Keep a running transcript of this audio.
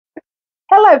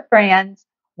Hello, friends.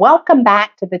 Welcome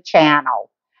back to the channel.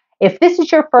 If this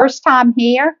is your first time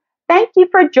here, thank you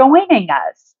for joining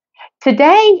us.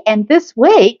 Today and this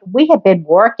week, we have been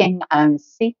working on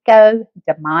Cinco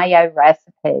de Mayo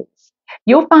recipes.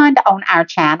 You'll find on our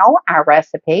channel our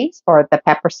recipes for the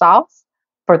pepper sauce,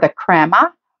 for the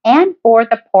crema, and for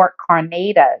the pork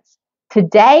carnitas.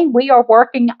 Today, we are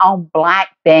working on black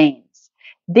beans.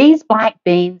 These black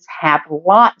beans have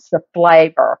lots of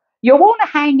flavor. You'll want to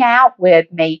hang out with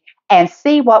me and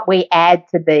see what we add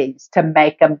to these to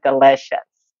make them delicious.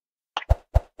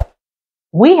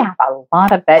 We have a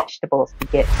lot of vegetables to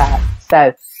get cut,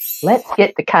 so let's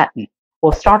get to cutting.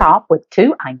 We'll start off with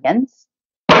 2 onions.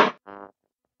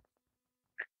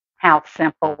 How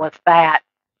simple was that?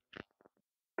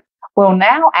 We'll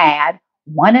now add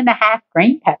 1½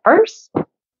 green peppers.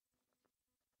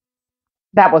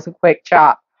 That was a quick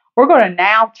chop. We're going to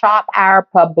now chop our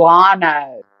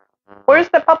poblano. Where's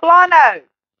the poblano?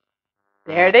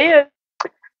 There it is.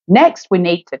 Next, we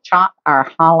need to chop our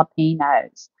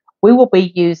jalapenos. We will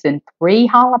be using 3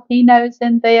 jalapenos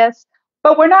in this,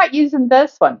 but we're not using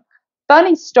this one.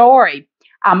 Funny story.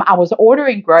 I was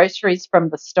ordering groceries from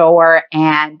the store,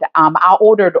 and I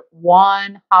ordered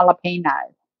 1 jalapeno.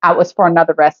 It was for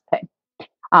another recipe.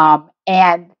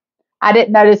 And I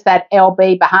didn't notice that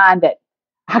LB behind it.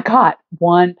 I got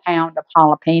 1 pound of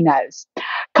jalapenos.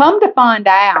 Come to find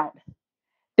out,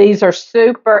 these are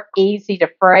super easy to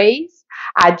freeze.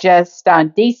 I just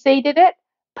de-seeded it,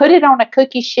 put it on a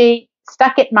cookie sheet,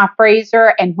 stuck it in my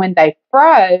freezer, and when they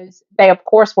froze, they of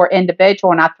course were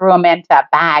individual, and I threw them into a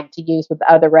bag to use with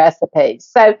other recipes.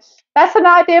 So that's an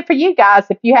idea for you guys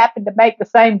if you happen to make the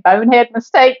same bonehead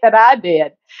mistake that I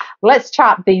did. Let's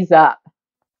chop these up.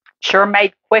 Sure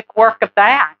made quick work of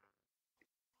that.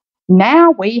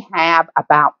 Now we have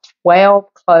about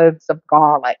 12 cloves of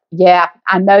garlic. Yeah,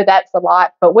 I know that's a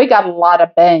lot, but we got a lot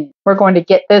of beans. We're going to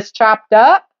get this chopped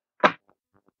up.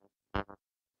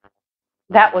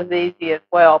 That was easy as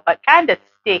well, but kind of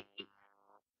sticky.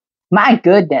 My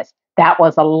goodness, that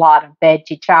was a lot of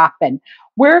veggie chopping.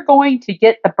 We're going to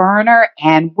get the burner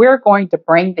and we're going to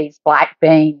bring these black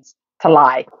beans to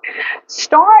life.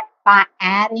 Start by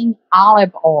adding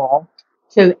olive oil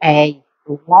to a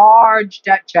large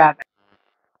Dutch oven.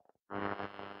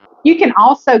 You can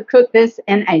also cook this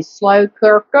in a slow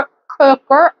cooker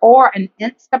or an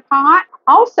Instapot.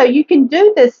 Also, you can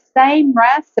do this same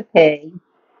recipe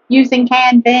using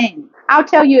canned beans. I'll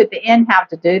tell you at the end how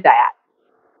to do that.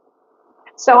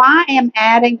 So I am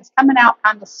adding, it's coming out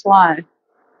kind of slow,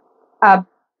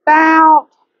 about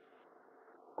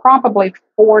probably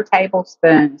 4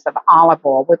 tablespoons of olive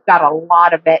oil. We've got a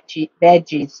lot of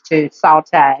veggies to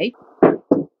saute.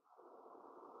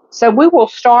 So we will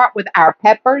start with our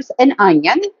peppers and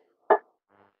onion.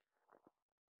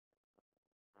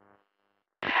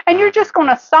 And you're just going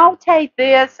to saute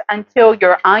this until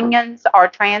your onions are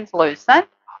translucent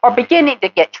or beginning to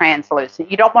get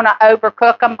translucent. You don't want to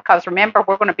overcook them because remember,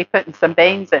 we're going to be putting some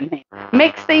beans in here.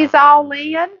 Mix these all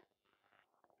in.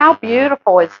 How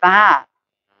beautiful is that?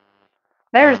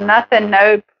 There's nothing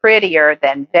no prettier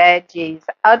than veggies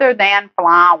other than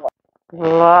flour.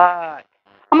 Look.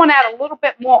 I'm going to add a little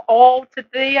bit more oil to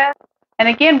this. And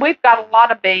again, we've got a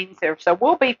lot of beans here, so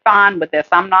we'll be fine with this.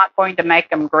 I'm not going to make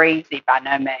them greasy by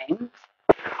no means.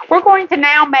 We're going to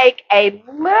now make a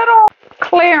little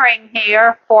clearing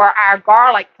here for our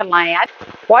garlic to land.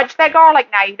 Watch that garlic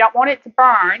now. You don't want it to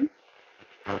burn.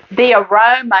 The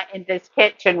aroma in this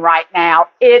kitchen right now,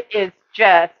 it is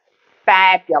just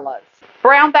fabulous.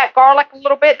 Brown that garlic a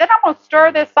little bit. Then I'm going to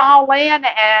stir this all in,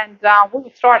 and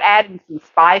we'll start adding some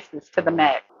spices to the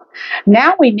mix.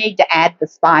 Now we need to add the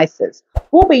spices.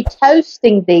 We'll be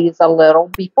toasting these a little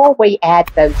before we add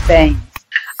those beans.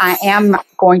 I am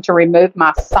going to remove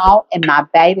my salt and my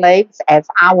bay leaves as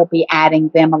I will be adding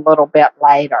them a little bit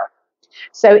later.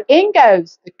 So in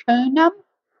goes the cummin,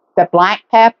 the black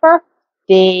pepper,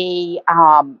 the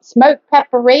smoked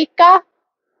paprika.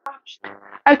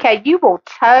 Okay, you will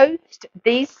toast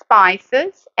these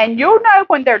spices, and you'll know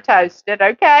when they're toasted,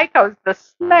 okay, because the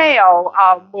smell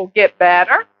will get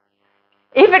better.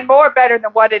 Even more better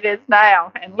than what it is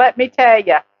now. And let me tell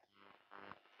you,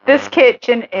 this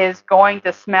kitchen is going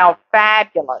to smell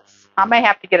fabulous. I may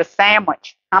have to get a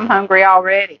sandwich. I'm hungry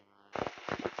already.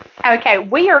 Okay,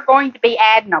 we are going to be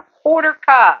adding a 1/4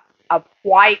 cup of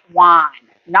white wine.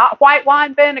 Not white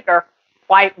wine vinegar,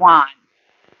 white wine.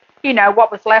 You know,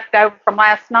 what was left over from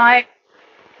last night.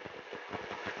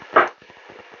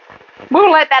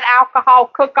 We'll let that alcohol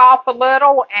cook off a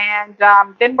little, and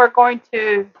then we're going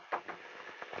to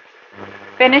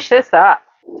finish this up.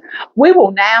 We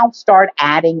will now start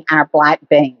adding our black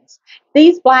beans.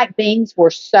 These black beans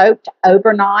were soaked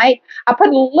overnight. I put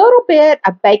a little bit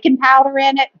of baking powder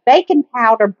in it. Baking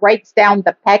powder breaks down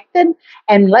the pectin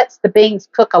and lets the beans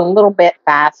cook a little bit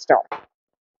faster.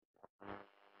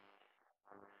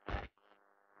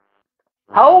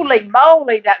 Holy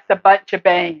moly, that's a bunch of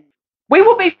beans. We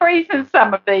will be freezing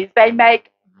some of these. They make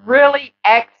really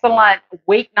excellent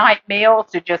weeknight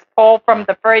meals to just pull from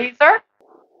the freezer.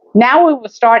 Now we will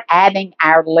start adding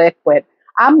our liquid.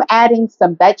 I'm adding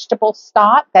some vegetable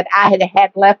stock that I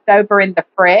had left over in the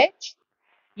fridge.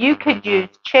 You could use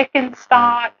chicken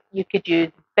stock. You could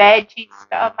use veggie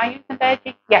stuff. Am I using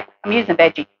veggie? Yeah, I'm using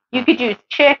veggie. You could use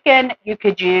chicken. You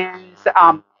could use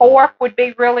pork would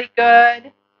be really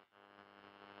good.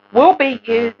 We'll be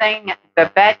using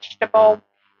the vegetable,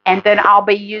 and then I'll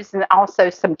be using also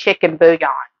some chicken bouillon.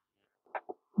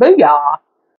 Bouillon.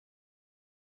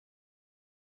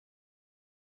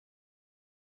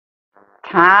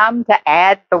 Time to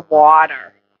add the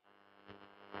water.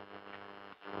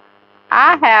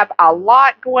 I have a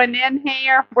lot going in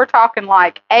here. We're talking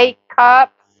like 8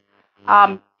 cups.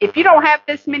 If you don't have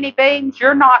this many beans,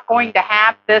 you're not going to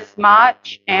have this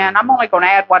much. And I'm only going to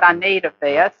add what I need of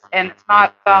this. And it's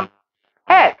not,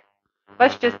 heck,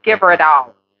 let's just give her it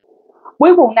all.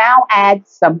 We will now add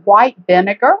some white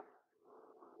vinegar.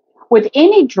 With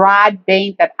any dried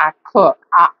bean that I cook,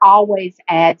 I always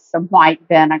add some white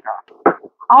vinegar.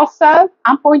 Also,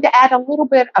 I'm going to add a little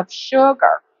bit of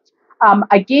sugar.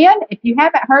 Again, if you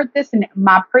haven't heard this in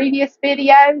my previous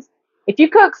videos, if you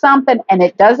cook something and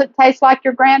it doesn't taste like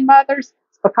your grandmother's,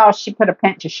 it's because she put a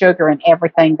pinch of sugar in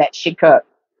everything that she cooked.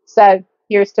 So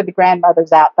here's to the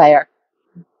grandmothers out there.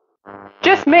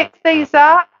 Just mix these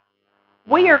up.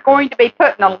 We are going to be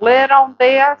putting a lid on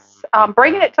this,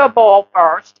 bringing it to a boil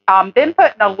first, then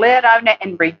putting a lid on it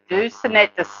and reducing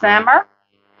it to simmer.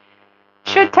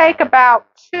 Should take about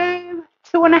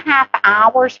 2.5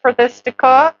 hours for this to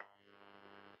cook.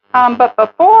 But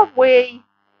before we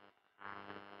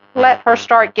let her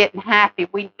start getting happy,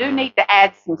 we do need to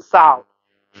add some salt.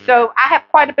 So I have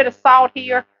quite a bit of salt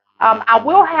here. I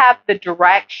will have the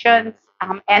directions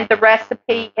and the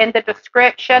recipe in the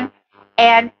description.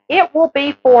 And it will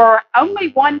be for only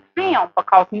 1 pound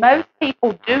because most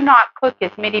people do not cook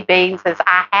as many beans as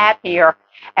I have here.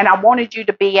 And I wanted you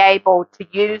to be able to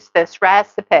use this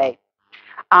recipe.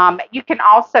 You can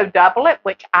also double it,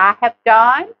 which I have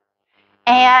done.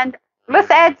 And let's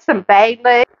add some bay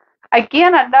leaves.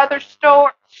 Again, another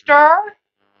stir.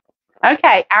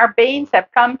 Okay, our beans have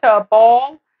come to a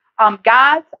boil.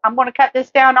 Guys, I'm going to cut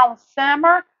this down on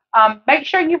simmer. Make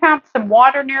sure you have some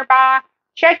water nearby.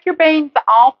 Check your beans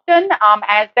often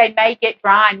as they may get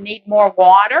dry and need more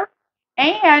water.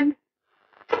 And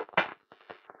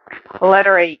let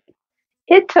her eat.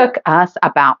 It took us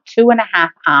about 2.5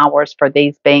 hours for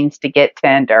these beans to get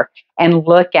tender. And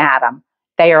look at them.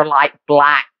 They are like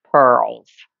black pearls.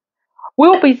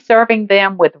 We'll be serving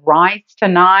them with rice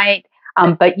tonight,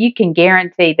 but you can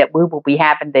guarantee that we will be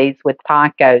having these with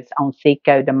tacos on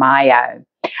Cinco de Mayo.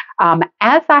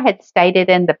 As I had stated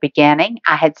in the beginning,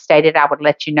 I had stated I would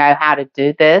let you know how to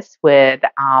do this with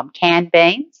canned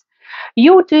beans.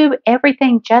 You'll do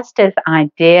everything just as I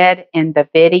did in the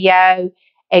video,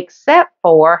 except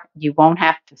for you won't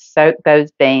have to soak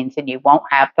those beans and you won't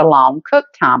have the long cook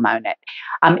time on it.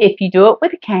 If you do it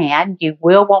with a can, you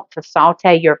will want to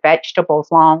saute your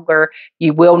vegetables longer.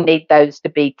 You will need those to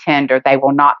be tender. They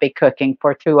will not be cooking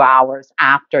for 2 hours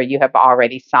after you have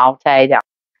already sauteed them.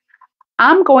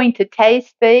 I'm going to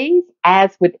taste these.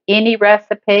 As with any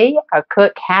recipe, a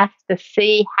cook has to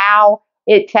see how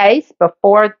it tastes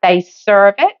before they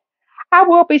serve it. I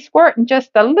will be squirting just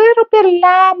a little bit of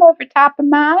lime over top of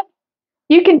mine.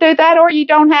 You can do that or you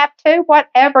don't have to,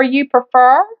 whatever you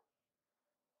prefer.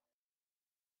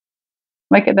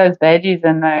 Look at those veggies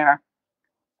in there.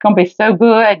 It's going to be so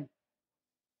good.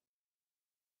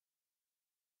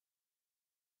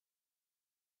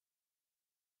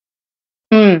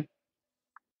 Mm,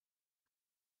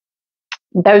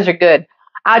 those are good.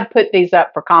 I'd put these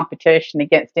up for competition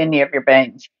against any of your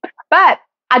beans. But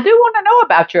I do want to know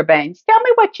about your beans. Tell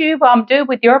me what you do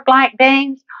with your black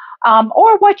beans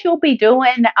or what you'll be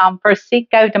doing for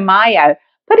Cinco de Mayo.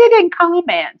 Put it in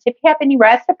comments. If you have any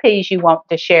recipes you want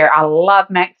to share, I love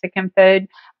Mexican food.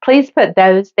 Please put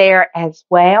those there as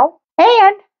well.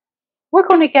 And we're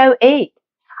going to go eat.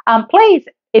 Please,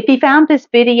 if you found this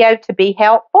video to be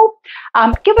helpful,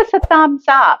 give us a thumbs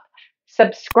up,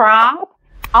 subscribe.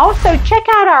 Also, check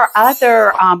out our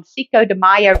other Cinco de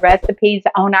Mayo recipes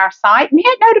on our site and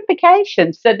hit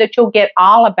notifications so that you'll get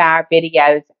all of our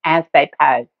videos as they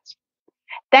post.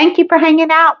 Thank you for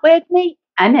hanging out with me.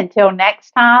 And until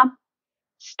next time,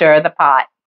 stir the pot.